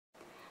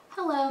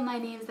Hello, my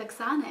name is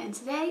Oksana and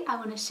today I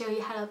want to show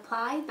you how to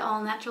apply the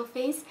All Natural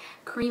Face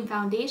Cream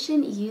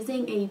Foundation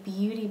using a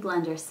Beauty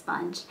Blender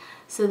sponge.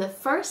 So the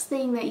first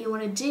thing that you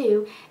want to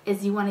do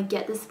is you want to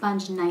get the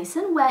sponge nice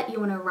and wet. You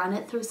want to run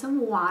it through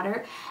some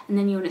water and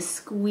then you want to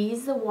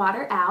squeeze the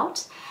water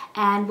out,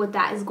 and what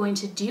that is going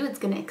to do, it's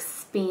going to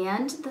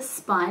expand the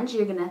sponge.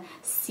 You're going to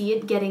see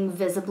it getting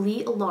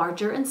visibly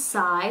larger in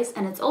size,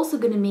 and it's also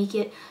going to make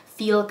it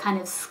feel kind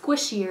of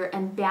squishier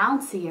and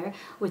bouncier,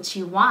 which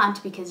you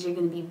want because you're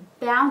going to be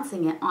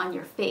bouncing it on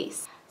your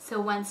face.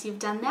 So once you've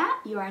done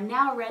that, you are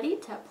now ready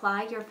to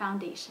apply your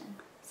foundation.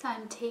 So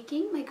I'm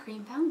taking my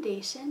cream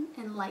foundation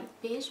in light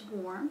beige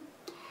warm,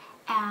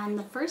 and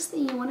the first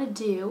thing you want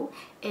to do,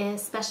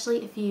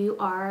 especially if you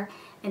are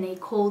in a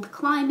cold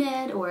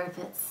climate or if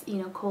it's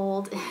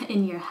cold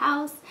in your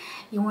house,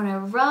 you want to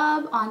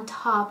rub on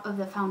top of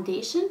the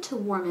foundation to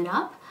warm it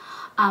up.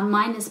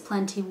 Mine is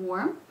plenty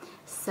warm,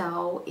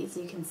 so as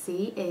you can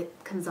see,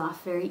 it comes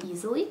off very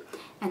easily,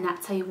 and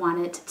that's how you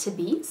want it to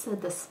be, so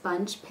the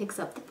sponge picks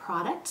up the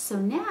product. So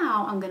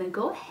now I'm going to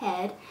go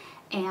ahead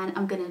and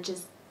I'm going to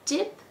just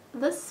dip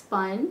the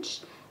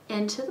sponge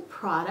into the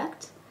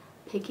product,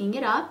 picking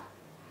it up,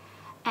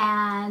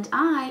 and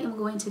I am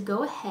going to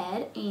go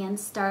ahead and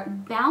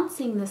start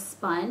bouncing the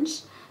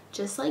sponge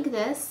just like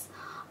this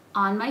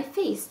on my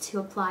face to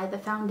apply the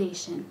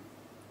foundation.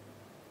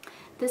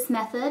 This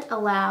method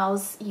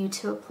allows you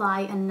to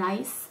apply a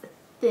nice,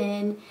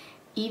 thin,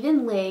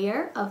 even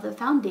layer of the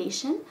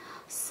foundation,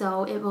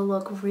 so it will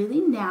look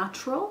really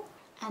natural,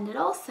 and it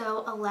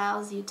also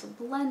allows you to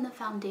blend the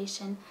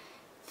foundation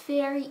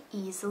very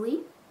easily.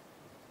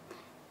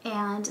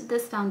 And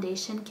this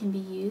foundation can be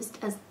used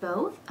as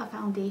both a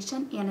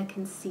foundation and a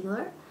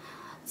concealer,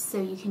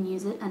 so you can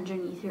use it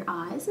underneath your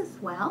eyes as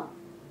well.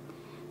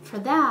 For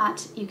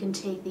that, you can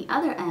take the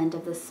other end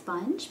of the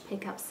sponge,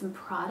 pick up some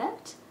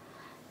product,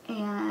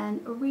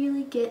 and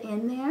really get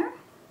in there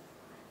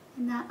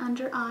in that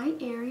under eye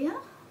area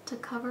to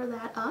cover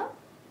that up.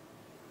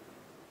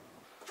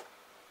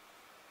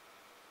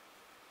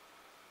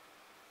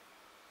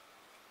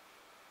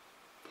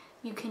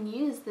 You can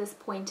use this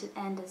pointed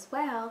end as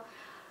well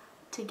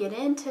to get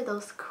into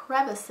those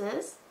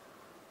crevices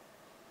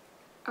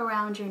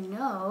around your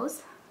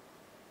nose.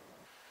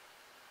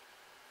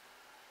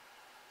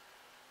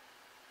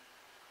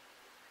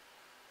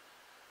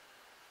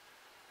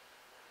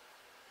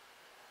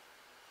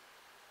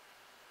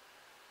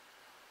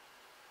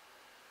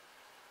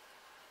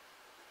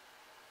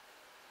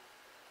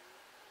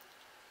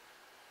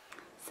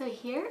 So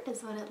here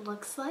is what it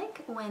looks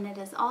like when it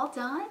is all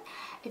done.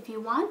 If you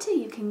want to,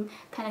 you can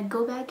kind of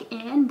go back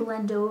in,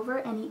 blend over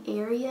any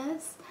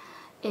areas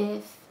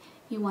if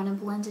you want to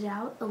blend it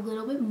out a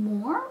little bit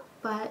more,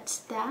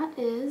 but that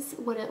is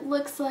what it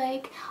looks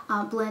like.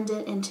 Blend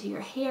it into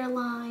your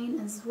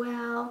hairline as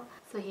well.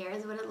 So here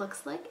is what it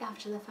looks like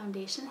after the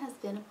foundation has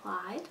been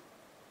applied.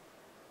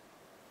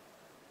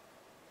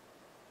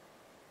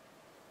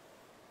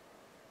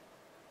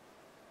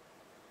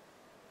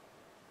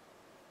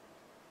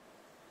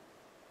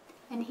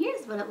 And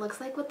here's what it looks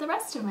like with the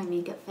rest of my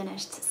makeup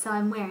finished. So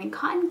I'm wearing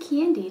cotton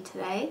candy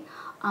today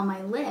on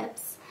my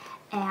lips,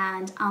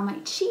 and on my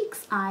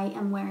cheeks I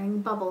am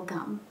wearing bubble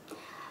gum.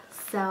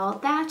 So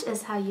that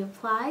is how you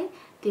apply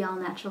the All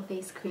Natural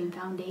Face Cream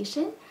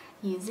Foundation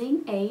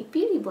using a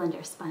Beauty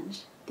Blender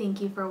sponge. Thank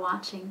you for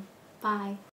watching. Bye.